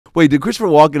Wait, did Christopher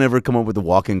Walken ever come up with the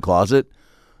walk-in closet?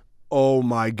 Oh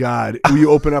my God! You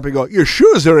open up and go, your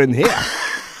shoes are in here.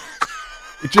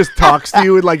 It just talks to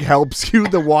you and like helps you.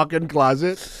 The walk-in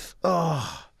closet.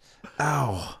 Oh,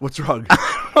 ow! What's wrong?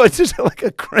 It's just like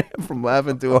a cramp from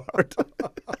laughing too hard.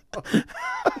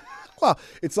 Well,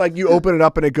 it's like you open it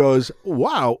up and it goes,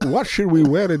 wow, what should we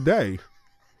wear today?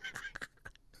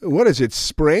 What is it,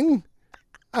 spring?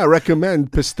 I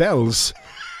recommend pastels.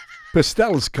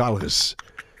 Pastels colors.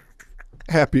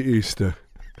 Happy Easter.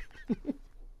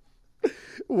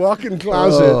 Walk-in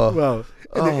closet.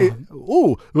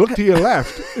 Well, look to your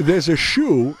left. There's a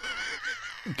shoe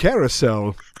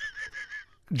carousel.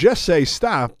 Just say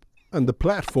stop on the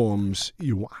platforms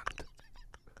you want.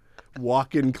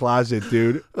 Walk-in closet,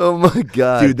 dude. Oh my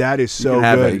God, dude, that is so good.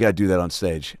 That. You got to do that on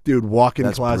stage, dude. Walk-in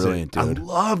That's closet, brilliant, dude. I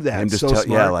love that. And just so smart.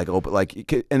 Yeah, like open,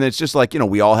 and it's just like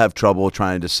we all have trouble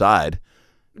trying to decide.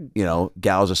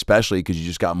 Gals especially, because you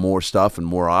just got more stuff and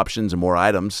more options and more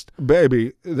items.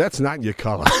 Baby, that's not your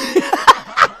color.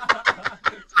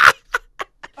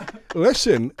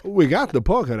 Listen, we got the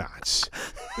polka dots.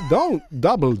 Don't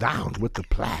double down with the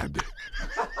plaid.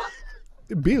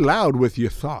 Be loud with your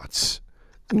thoughts.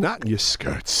 Not your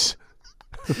skirts.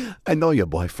 I know your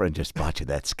boyfriend just bought you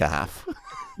that scarf.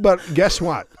 But guess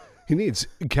what? He needs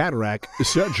cataract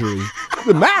surgery.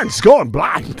 The man's going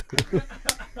blind.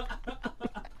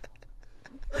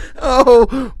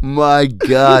 Oh, my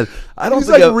God. I don't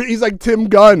think he's like Tim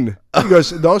Gunn. He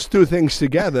goes, those two things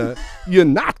together, you're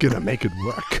not going to make it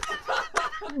work.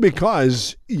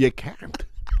 Because you can't.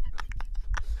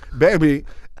 Baby,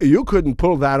 you couldn't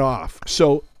pull that off.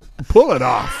 So pull it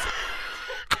off.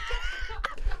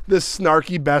 This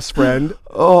snarky best friend.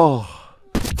 Oh.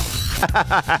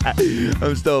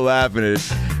 I'm still laughing at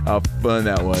how fun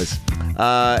that was.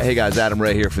 Hey guys, Adam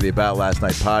Ray here for the About Last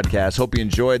Night podcast. Hope you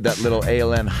enjoyed that little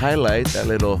ALN highlight, that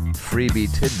little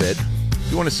freebie tidbit.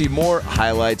 If you want to see more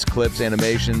highlights, clips,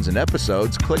 animations, and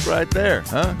episodes, click right there.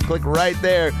 Click right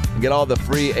there and get all the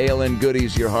free ALN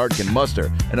goodies your heart can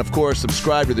muster. And of course,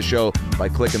 subscribe to the show by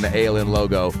clicking the ALN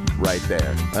logo right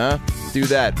there. Do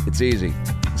that. It's easy.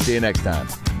 See you next time.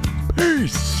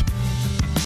 Peace.